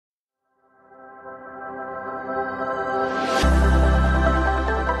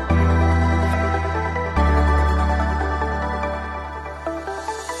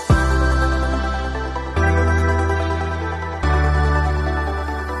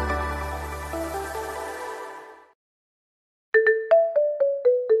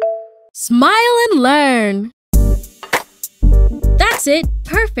Smile and learn! That's it!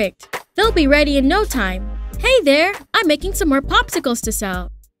 Perfect! They'll be ready in no time. Hey there! I'm making some more popsicles to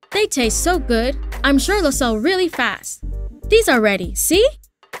sell. They taste so good, I'm sure they'll sell really fast. These are ready, see?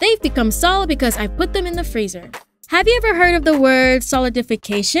 They've become solid because I put them in the freezer. Have you ever heard of the word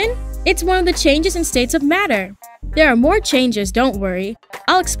solidification? It's one of the changes in states of matter. There are more changes, don't worry.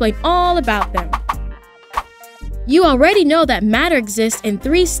 I'll explain all about them. You already know that matter exists in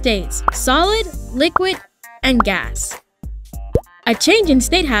 3 states: solid, liquid, and gas. A change in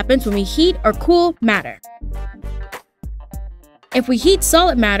state happens when we heat or cool matter. If we heat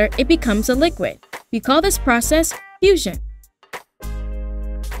solid matter, it becomes a liquid. We call this process fusion.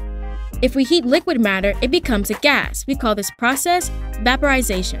 If we heat liquid matter, it becomes a gas. We call this process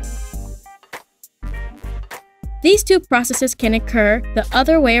vaporization. These 2 processes can occur the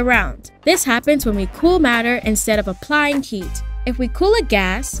other way around. This happens when we cool matter instead of applying heat. If we cool a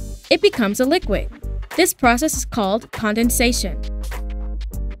gas, it becomes a liquid. This process is called condensation.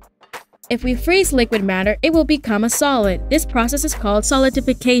 If we freeze liquid matter, it will become a solid. This process is called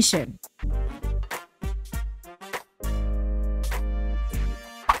solidification.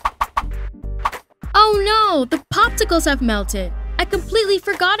 Oh no! The popsicles have melted! I completely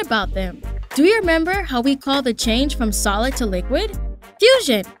forgot about them. Do you remember how we call the change from solid to liquid?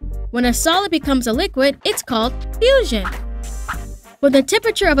 Fusion! When a solid becomes a liquid, it's called fusion. When the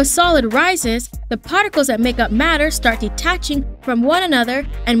temperature of a solid rises, the particles that make up matter start detaching from one another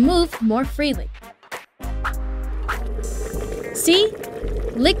and move more freely. See?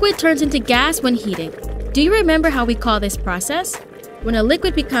 Liquid turns into gas when heated. Do you remember how we call this process? When a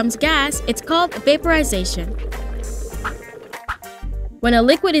liquid becomes gas, it's called vaporization. When a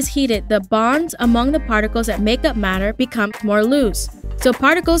liquid is heated, the bonds among the particles that make up matter become more loose, so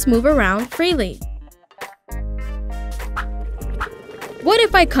particles move around freely. What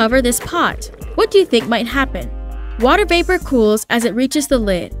if I cover this pot? What do you think might happen? Water vapor cools as it reaches the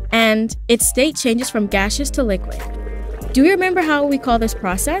lid, and its state changes from gaseous to liquid. Do you remember how we call this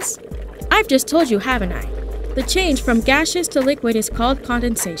process? I've just told you, haven't I? The change from gaseous to liquid is called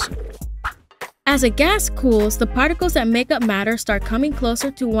condensation. As a gas cools, the particles that make up matter start coming closer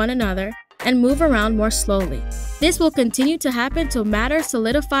to one another and move around more slowly. This will continue to happen till matter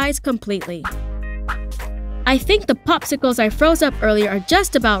solidifies completely. I think the popsicles I froze up earlier are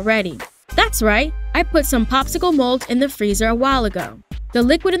just about ready. That's right, I put some popsicle molds in the freezer a while ago. The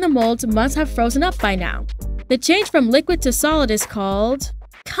liquid in the molds must have frozen up by now. The change from liquid to solid is called…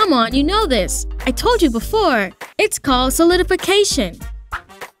 Come on, you know this! I told you before! It's called solidification.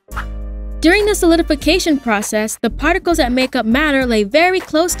 During the solidification process, the particles that make up matter lay very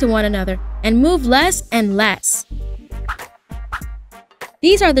close to one another and move less and less.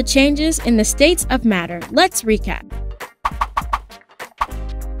 These are the changes in the states of matter. Let's recap.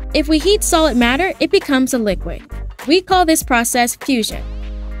 If we heat solid matter, it becomes a liquid. We call this process fusion.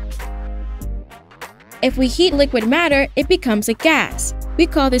 If we heat liquid matter, it becomes a gas. We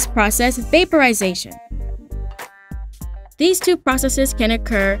call this process vaporization. These 2 processes can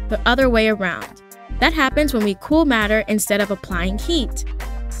occur the other way around. That happens when we cool matter instead of applying heat.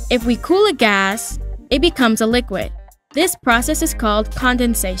 If we cool a gas, it becomes a liquid. This process is called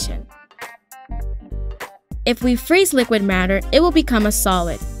condensation. If we freeze liquid matter, it will become a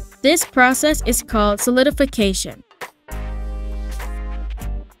solid. This process is called solidification.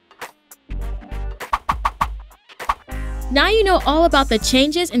 Now you know all about the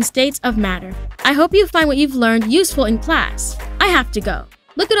changes in states of matter. I hope you find what you've learned useful in class. I have to go.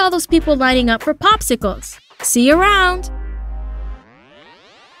 Look at all those people lining up for popsicles. See you around!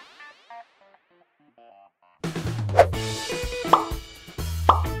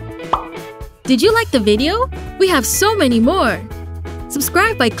 Did you like the video? We have so many more!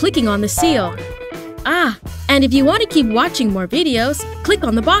 Subscribe by clicking on the seal. And if you want to keep watching more videos, click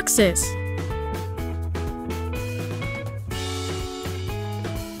on the boxes.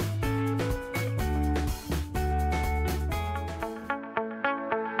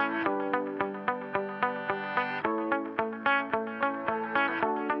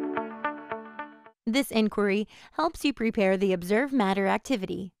 This inquiry helps you prepare the Observe Matter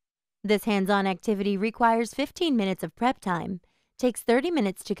activity. This hands-on activity requires 15 minutes of prep time, takes 30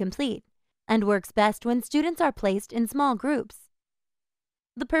 minutes to complete, and works best when students are placed in small groups.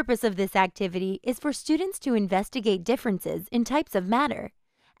 The purpose of this activity is for students to investigate differences in types of matter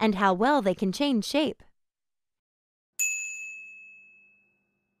and how well they can change shape.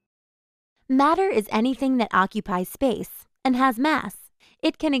 Matter is anything that occupies space and has mass.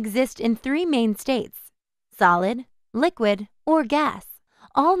 It can exist in 3 main states: solid, liquid, or gas.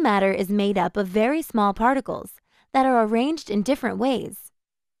 All matter is made up of very small particles that are arranged in different ways.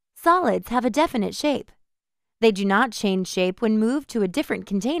 Solids have a definite shape. They do not change shape when moved to a different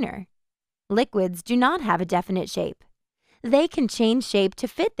container. Liquids do not have a definite shape. They can change shape to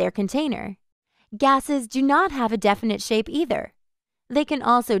fit their container. Gases do not have a definite shape either. They can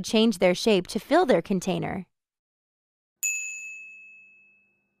also change their shape to fill their container.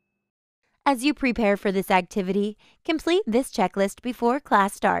 As you prepare for this activity, complete this checklist before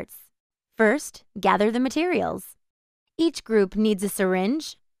class starts. First, gather the materials. Each group needs a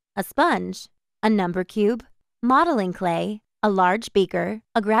syringe, a sponge, a number cube, modeling clay, a large beaker,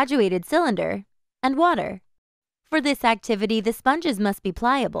 a graduated cylinder, and water. For this activity, the sponges must be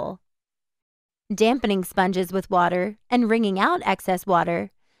pliable. Dampening sponges with water and wringing out excess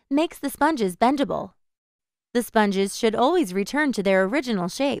water makes the sponges bendable. The sponges should always return to their original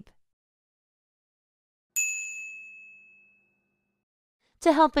shape.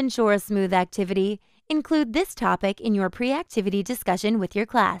 To help ensure a smooth activity, include this topic in your pre-activity discussion with your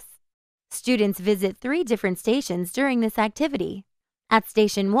class. Students visit 3 different stations during this activity. At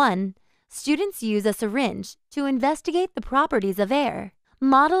Station 1, students use a syringe to investigate the properties of air.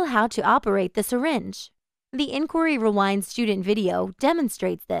 Model how to operate the syringe. The Inquiry Rewind student video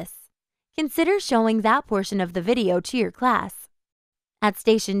demonstrates this. Consider showing that portion of the video to your class. At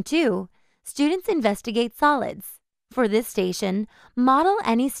Station 2, students investigate solids. For this station, model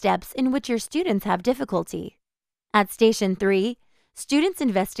any steps in which your students have difficulty. At Station 3, students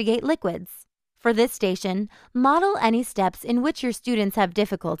investigate liquids. For this station, model any steps in which your students have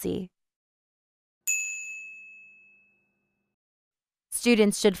difficulty.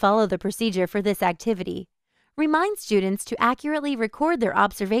 Students should follow the procedure for this activity. Remind students to accurately record their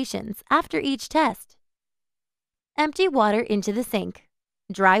observations after each test. Empty water into the sink.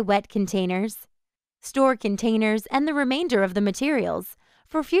 Dry wet containers. Store containers and the remainder of the materials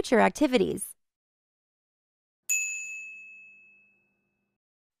for future activities.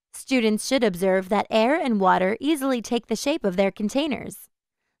 Students should observe that air and water easily take the shape of their containers.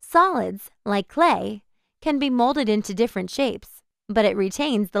 Solids, like clay, can be molded into different shapes, but it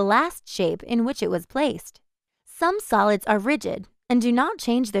retains the last shape in which it was placed. Some solids are rigid and do not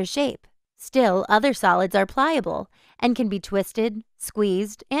change their shape. Still, other solids are pliable and can be twisted,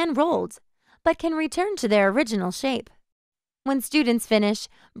 squeezed, and rolled, but can return to their original shape. When students finish,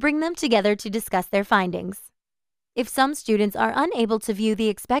 bring them together to discuss their findings. If some students are unable to view the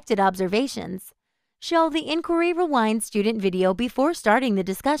expected observations, show the Inquiry Rewind student video before starting the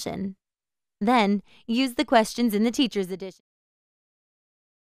discussion. Then, use the questions in the Teacher's Edition.